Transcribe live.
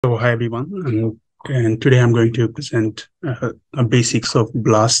So hi everyone, and today I'm going to present a basics of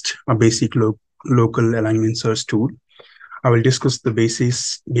BLAST, a basic local alignment search tool. I will discuss the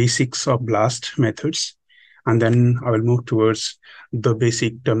basics of BLAST methods, and then I will move towards the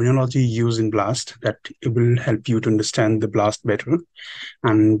basic terminology used in BLAST that it will help you to understand the BLAST better.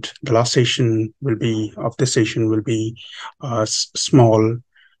 And the last session will be of this session will be a small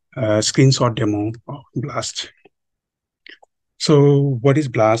screenshot demo of BLAST. So what is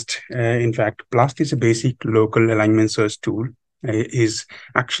BLAST? In fact, BLAST is a basic local alignment search tool. Is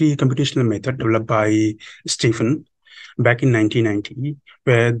actually a computational method developed by Stephen back in 1990,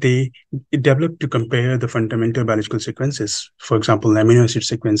 where they developed to compare the fundamental biological sequences, for example, amino acid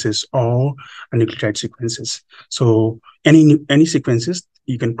sequences or nucleotide sequences. So any sequences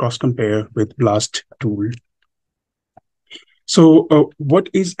you can cross compare with BLAST tool. So what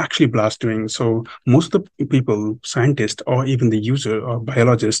is actually BLAST doing? So most of the people, scientists, or even the user or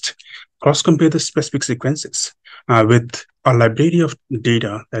biologist cross-compare the specific sequences with a library of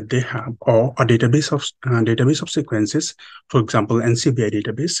data that they have or a database of sequences, for example, NCBI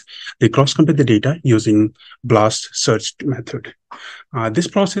database. They cross-compare the data using BLAST search method. This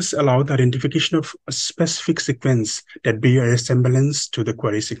process allowed the identification of a specific sequence that bear a resemblance to the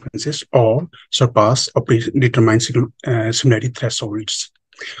query sequences or surpass or predetermine similarity thresholds.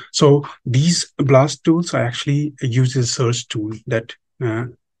 So these BLAST tools are actually a search tool that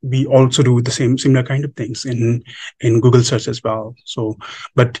we also do the similar kind of things in Google search as well. So,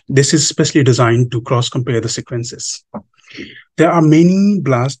 but this is specially designed to cross compare the sequences. There are many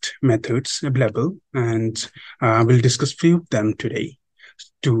BLAST methods available, and we'll discuss few of them today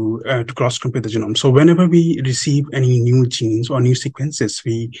to cross compare the genome. So whenever we receive any new genes or new sequences,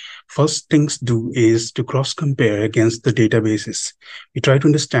 we first things do is to cross compare against the databases. We try to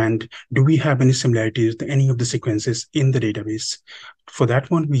understand, do we have any similarities to any of the sequences in the database? For that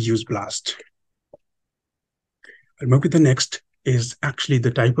one, we use BLAST. I'll move to the next is actually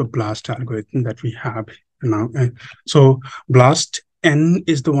the type of BLAST algorithm that we have now. So BLAST N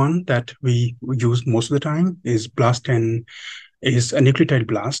is the one that we use most of the time. Is BLAST N is a nucleotide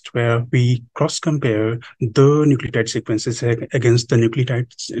BLAST, where we cross-compare the nucleotide sequences against the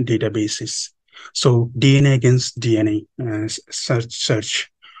nucleotide databases. So DNA against DNA search.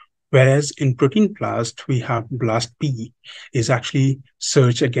 Whereas in protein BLAST, we have BLAST P is actually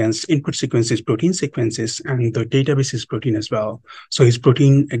search against input sequences, protein sequences, and the database is protein as well. So it's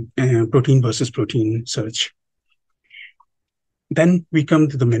protein versus protein search. Then we come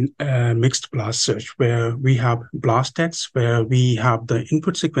to the mixed BLAST search, where we have BLAST-X, where we have the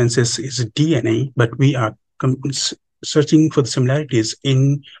input sequences is DNA, but we are searching for the similarities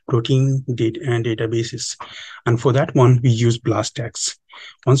in protein databases. And for that one, we use BLAST-X.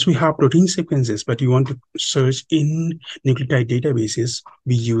 Once we have protein sequences, but you want to search in nucleotide databases,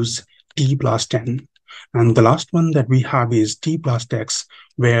 we use T-BLAST-N. And the last one that we have is T-BLAST-X,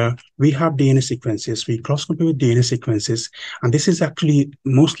 where we have DNA sequences. We cross-compare with DNA sequences, and this is actually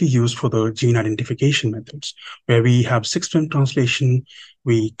mostly used for the gene identification methods, where we have 6' translation.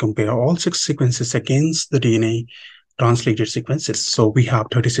 We compare all 6 sequences against the DNA translated sequences. So we have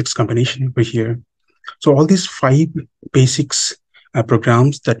 36 combination over here. So all these 5 basics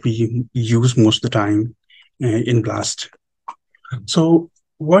programs that we use most of the time in BLAST. So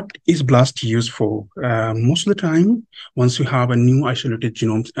what is BLAST used for? Most of the time, once you have a new isolated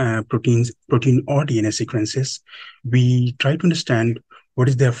genome, protein or DNA sequences, we try to understand what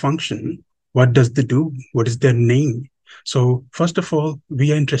is their function, what does they do, what is their name. So first of all,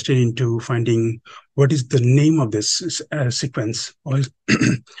 we are interested into finding what is the name of this sequence, or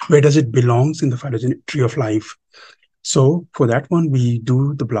where does it belongs in the phylogenetic tree of life. So for that one, we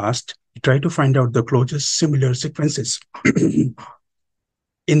do the BLAST. We try to find out the closest similar sequences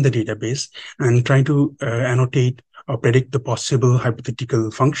in the database and trying to annotate or predict the possible hypothetical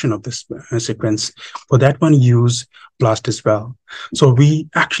function of this sequence. For that one, use BLAST as well. So we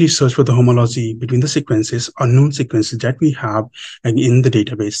actually search for the homology between the sequences, unknown sequences that we have in the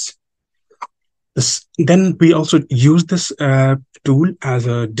database. Then we also use this tool as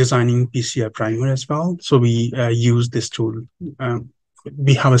a designing PCR primer as well. So we use this tool.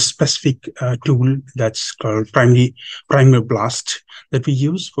 We have a specific tool that's called primer BLAST that we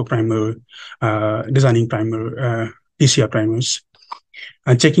use for designing PCR primers.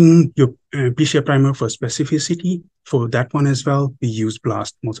 Checking your PCR primer for specificity, for that one as well, we use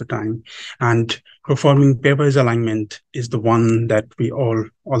BLAST most of the time. And performing pairwise alignment is the one that we all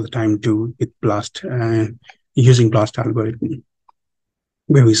the time do with BLAST, using BLAST algorithm,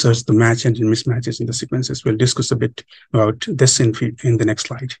 where we search the match and mismatches in the sequences. We'll discuss a bit about this in the next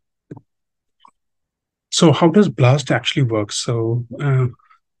slide. So how does BLAST actually work? So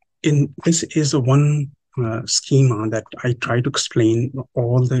this is a one schema that I try to explain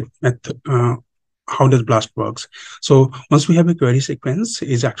all the method, how does BLAST works. So once we have a query sequence,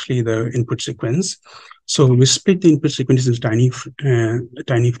 is actually the input sequence. So we split the input sequence into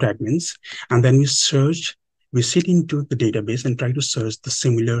tiny fragments, and then we sit into the database and try to search the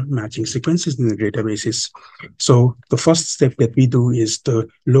similar matching sequences in the databases. So the first step that we do is the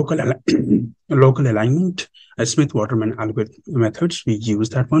local alignment. Smith-Waterman algorithm methods, we use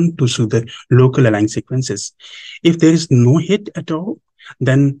that one to show the local aligned sequences. If there is no hit at all,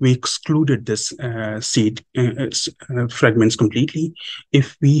 then we excluded this seed fragments completely.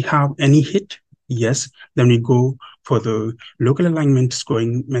 If we have any hit, yes, then we go for the local alignment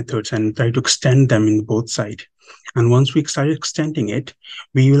scoring methods and try to extend them in both sides. And once we start extending it,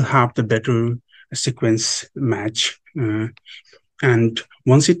 we will have the better sequence match. And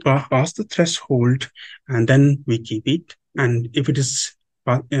once it passes the threshold, and then we keep it. And if it is,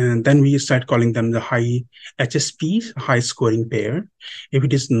 then we start calling them the high HSPs, high scoring pair. If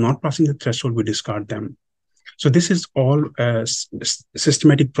it is not passing the threshold, we discard them. So this is all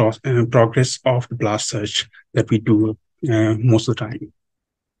systematic progress of the BLAST search that we do most of the time.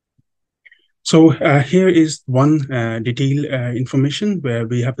 So here is one detailed information where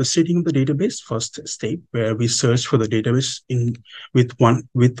we have the setting of the database first step, where we search for the database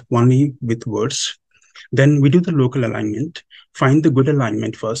with words. Then we do the local alignment, find the good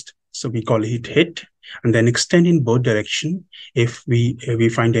alignment first. So we call it hit, and then extend in both direction. If we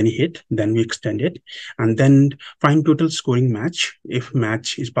find any hit, then we extend it, and then find total scoring match. If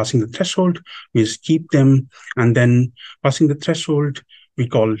match is passing the threshold, we just keep them, and then passing the threshold, we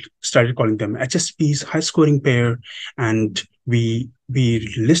started calling them HSPs, high scoring pair, and we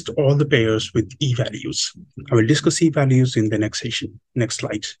list all the pairs with E values. I will discuss E values in the next session. Next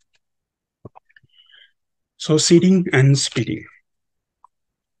slide. So seeding and splitting.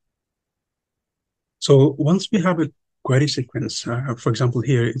 So once we have a query sequence, for example,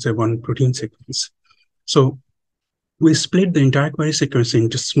 here is a one protein sequence. So we split the entire query sequence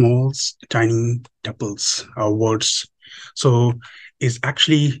into small, tiny tuples or words. So is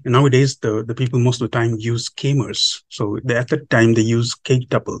actually nowadays the people most of the time use k-mers. So at that time they use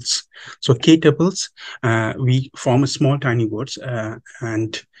k-tuples. So k-tuples, we form a small tiny words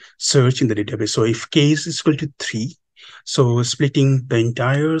and search in the database. So if k is equal to 3, so splitting the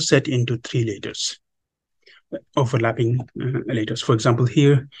entire set into 3 letters, overlapping letters. For example,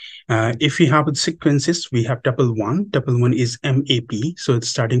 here, if we have sequences, we have tuple 1. Tuple 1 is MAP, so it's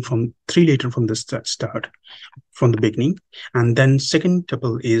starting from 3 letters from the start, from the beginning. And then second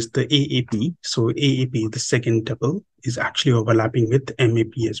tuple is the AAP. So AAP, the second tuple, is actually overlapping with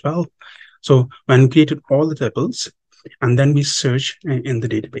MAP as well. So when we created all the tuples, and then we search in the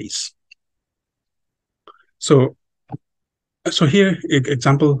database. So here,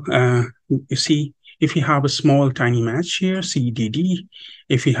 example, you see, if you have a small tiny match here, CDD,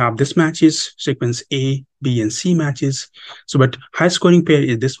 if you have this matches, sequence A, B, and C matches. So, but high scoring pair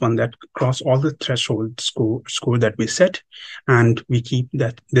is this one that cross all the threshold score that we set, and we keep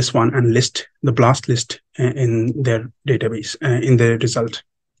this one and list the BLAST list in their database, in their result.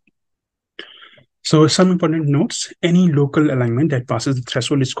 So some important notes: any local alignment that passes the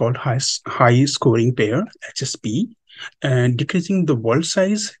threshold is called high scoring pair, HSP. Decreasing the world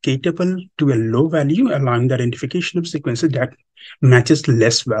size k-tuple to a low value, allowing the identification of sequences that matches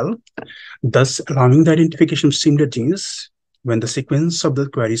less well, thus allowing the identification of similar genes when the sequence of the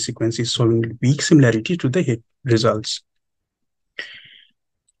query sequence is showing weak similarity to the hit results.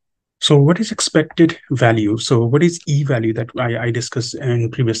 So what is expected value? So what is E value that I discussed in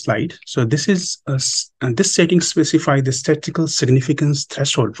previous slide? So this is this setting specifies the statistical significance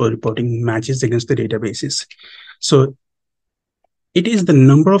threshold for reporting matches against the databases. So it is the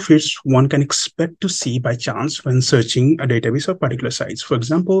number of hits one can expect to see by chance when searching a database of particular size. For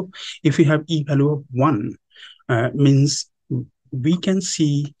example, if we have E value of 1, means we can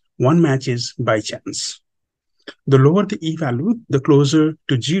see 1 matches by chance. The lower the E value, the closer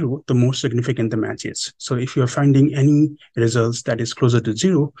to 0, the more significant the match is. So if you're finding any results that is closer to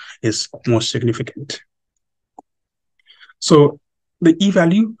 0, is more significant. So the E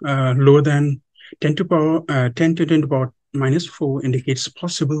value lower than 10 to the power minus 4 indicates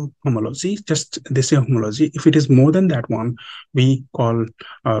possible homology. Just they say homology. If it is more than that one, we call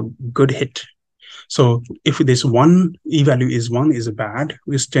a good hit. So if this one E value is 1 is bad,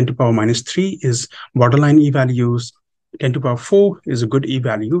 is 10 to the power minus 3 is borderline E values, 10 to the power 4 is a good E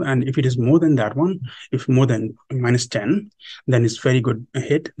value. And if it is more than that one, if more than minus 10, then it's very good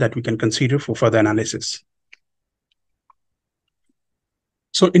hit that we can consider for further analysis.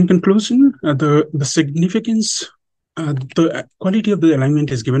 So in conclusion, the significance The quality of the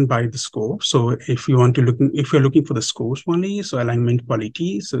alignment is given by the score. So if you're looking for the scores only, so alignment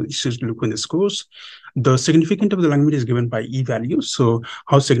quality, so you should look in the scores. The significance of the alignment is given by e-value. So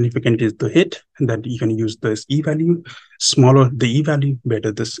how significant is the hit, and that you can use this e-value. Smaller the e-value,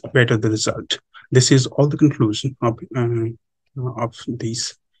 better the result. This is all the conclusion of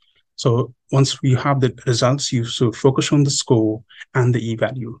these. So once we have the results, you should focus on the score and the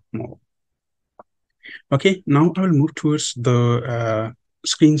e-value more. Okay, now I will move towards the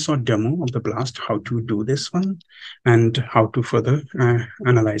screenshot demo of the blast, how to do this one and how to further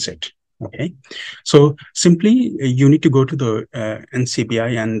analyze it. Okay, so simply you need to go to the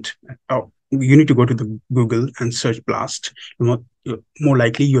NCBI and you need to go to the Google and search blast. More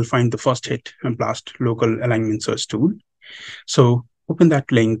likely you'll find the first hit blast local alignment search tool. So open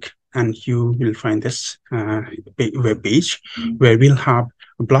that link and you will find this web page where we'll have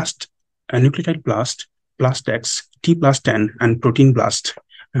blast, a nucleotide blast, BlastX, T+10, and protein blast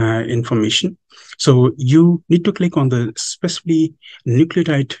information. So you need to click on the specifically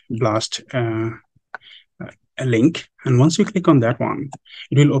nucleotide blast link. And once you click on that one,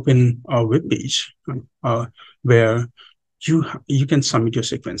 it will open a web page where you can submit your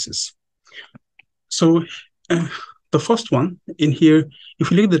sequences. So the first one in here,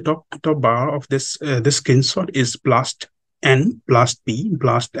 if you look at the top bar of this screenshot is blast N, blast B,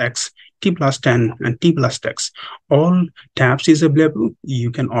 blast X, T+10, and T+X. All tabs is available.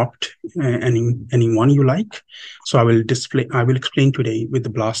 You can opt any one you like. So I will explain today with the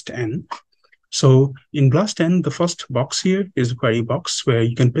blast N. So in blast N, the first box here is a query box where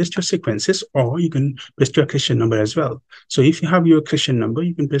you can paste your sequences, or you can paste your accession number as well. So if you have your accession number,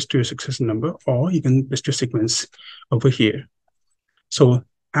 you can paste your accession number, or you can paste your sequence over here. So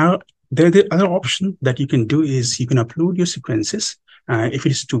the other option that you can do is you can upload your sequences. If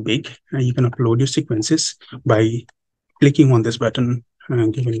it is too big, you can upload your sequences by clicking on this button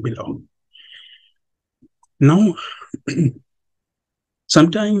given below. Now,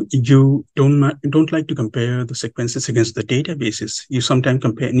 sometimes you don't like to compare the sequences against the databases. You sometimes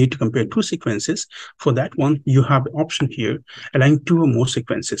need to compare two sequences. For that one, you have an option here, align two or more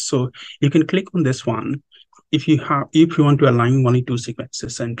sequences. So you can click on this one. If you want to align one or two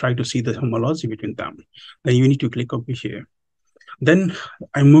sequences and try to see the homology between them, then you need to click over here. Then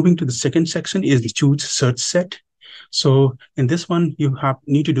I'm moving to the second section is the choose search set. So in this one, you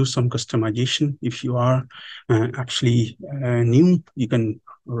need to do some customization. If you are actually new, you can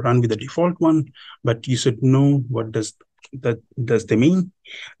run with the default one, but you should know what does it mean?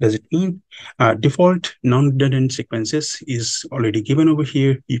 Default non-redundant sequences is already given over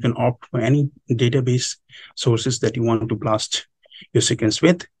here. You can opt for any database sources that you want to blast your sequence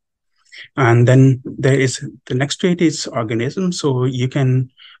with. And then there is the next trait is organism. So you can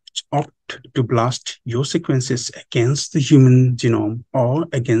opt to blast your sequences against the human genome or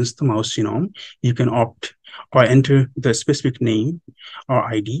against the mouse genome. You can opt or enter the specific name or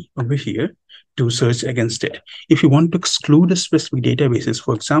ID over here to search against it. If you want to exclude a specific databases,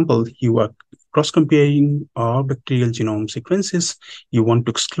 for example, you are cross-comparing our bacterial genome sequences, you want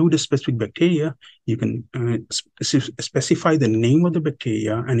to exclude a specific bacteria, you can specify the name of the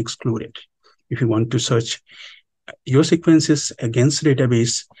bacteria and exclude it. If you want to search your sequences against the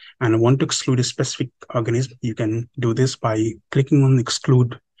database and want to exclude a specific organism, you can do this by clicking on the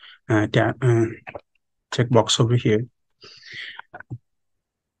exclude checkbox over here.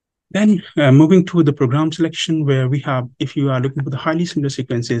 Then moving to the program selection, where we have, if you are looking for the highly similar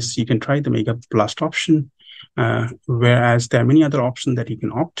sequences, you can try the mega blast option, whereas there are many other options that you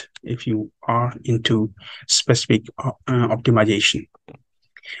can opt if you are into specific optimization.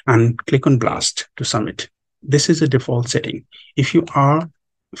 And click on blast to submit. This is a default setting. If you are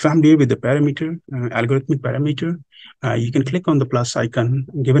familiar with the parameter, algorithmic parameter, you can click on the plus icon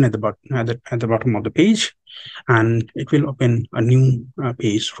given at the bottom of the page, and it will open a new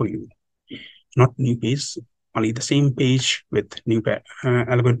page for you. Not new page, only the same page with new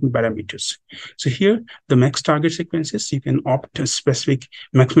algorithmic parameters. So here, the max target sequences, you can opt to specific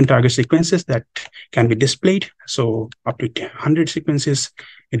maximum target sequences that can be displayed. So up to 100 sequences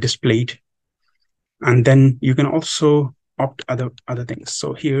are displayed. And then you can also opt other things.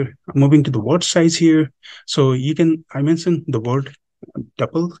 So here, moving to the word size here. So I mentioned the word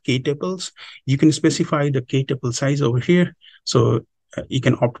tuple, k tuples. You can specify the k tuple size over here. So you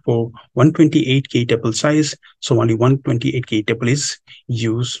can opt for 128 k tuple size. So only 128 k tuple is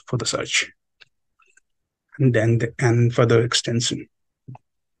used for the search. And then further extension.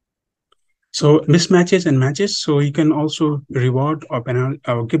 So mismatches and matches. So you can also reward or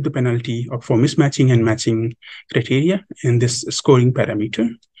give the penalty for mismatching and matching criteria in this scoring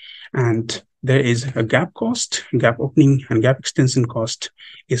parameter. And there is a gap cost, gap opening, and gap extension cost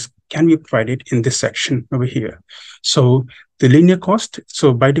can be provided in this section over here. So the linear cost,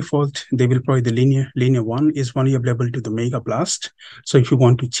 so by default, they will provide the linear one is only available to the Mega Blast. So if you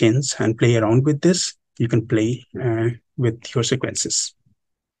want to change and play around with this, you can play with your sequences.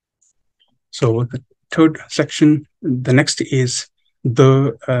 So the third section, the next is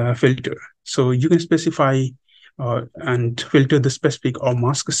the filter. So you can specify and filter the specific or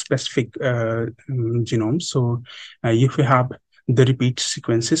mask specific genome. So if you have the repeat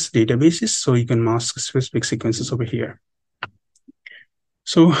sequences databases, so you can mask specific sequences over here.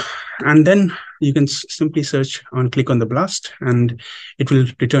 So, and then you can simply search and click on the blast, and it will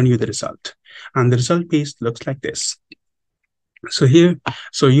return you the result. And the result page looks like this. So here,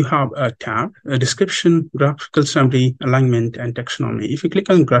 so you have a tab, a description, graphical summary, alignment, and taxonomy. If you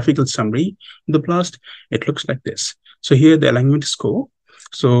click on graphical summary, the blast, it looks like this. So here the alignment score.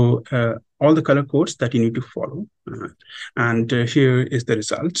 So all the color codes that you need to follow. And here is the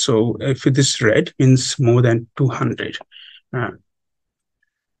result. So if this red means more than 200.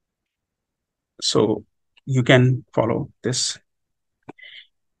 So you can follow this.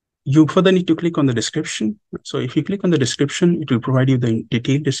 You further need to click on the description. So if you click on the description, it will provide you the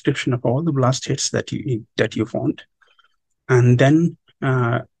detailed description of all the blast hits that you found. And then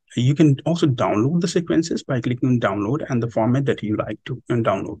you can also download the sequences by clicking on download and the format that you like to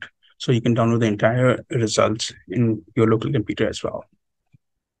download. So you can download the entire results in your local computer as well.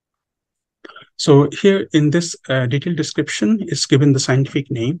 So here in this detailed description is given the scientific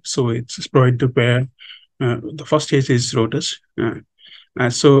name. So it's provided where the first stage is Rotus.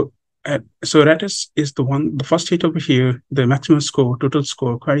 So Ratus is the first hit over here, the maximum score, total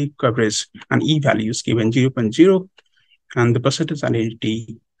score, query coverage, and e-values given 0.0, and the percentage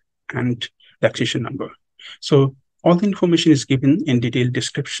identity, and the accession number. So all the information is given in detailed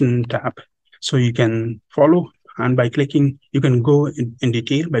description tab. So you can follow, and by clicking, you can go in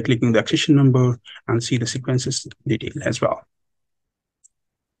detail by clicking the accession number and see the sequences detail as well.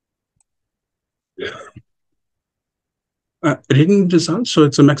 Reading the results, so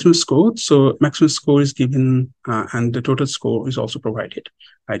it's a maximum score. So maximum score is given and the total score is also provided.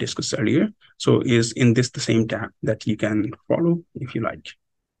 I discussed earlier. So is in this the same tab that you can follow if you like.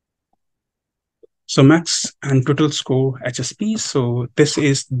 So max and total score HSP. So this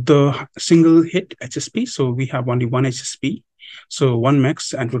is the single hit HSP. So we have only one HSP. So one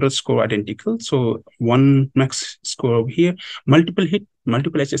max and total score identical. So one max score over here, multiple hit,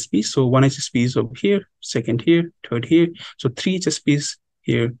 multiple HSPs. So one HSP is over here, second here, third here. So three HSPs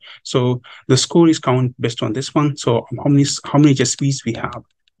here. So the score is counted based on this one. So how many HSPs we have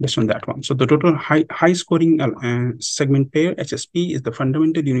based on that one. So the total high scoring segment pair HSP is the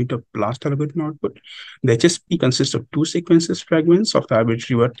fundamental unit of blast algorithm output. The HSP consists of two sequences fragments of the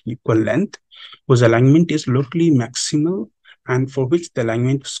arbitrary word equal length, whose alignment is locally maximal and for which the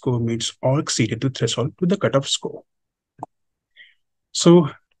alignment score meets or exceeded the threshold to the cutoff score. So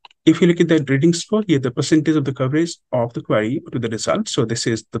if you look at the reading score here, the percentage of the coverage of the query to the result. So this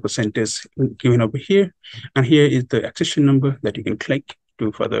is the percentage given over here. And here is the accession number that you can click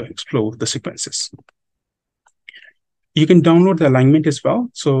to further explore the sequences. You can download the alignment as well.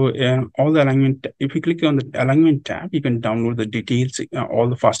 So all the alignment, if you click on the alignment tab, you can download the details, all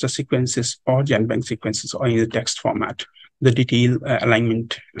the FASTA sequences or GenBank sequences or in the text format, the detailed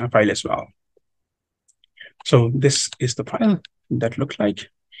alignment file as well. So this is the file that looks like,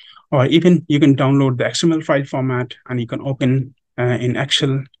 or even you can download the XML file format and you can open in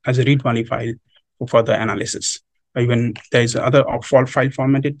Excel as a read-only file for further analysis. Even there is other file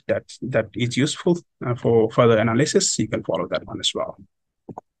formatted that is useful for further analysis. You can follow that one as well.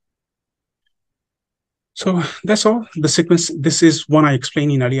 So that's all. The sequence, this is one I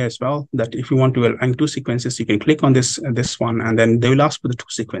explained in earlier as well, that if you want to align two sequences, you can click on this one, and then they will ask for the two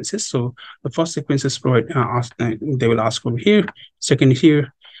sequences. So the first sequence is they will ask over here, second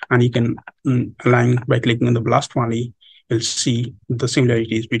here, and you can align by clicking on the blast only. You'll see the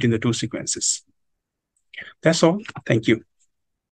similarities between the two sequences. That's all. Thank you.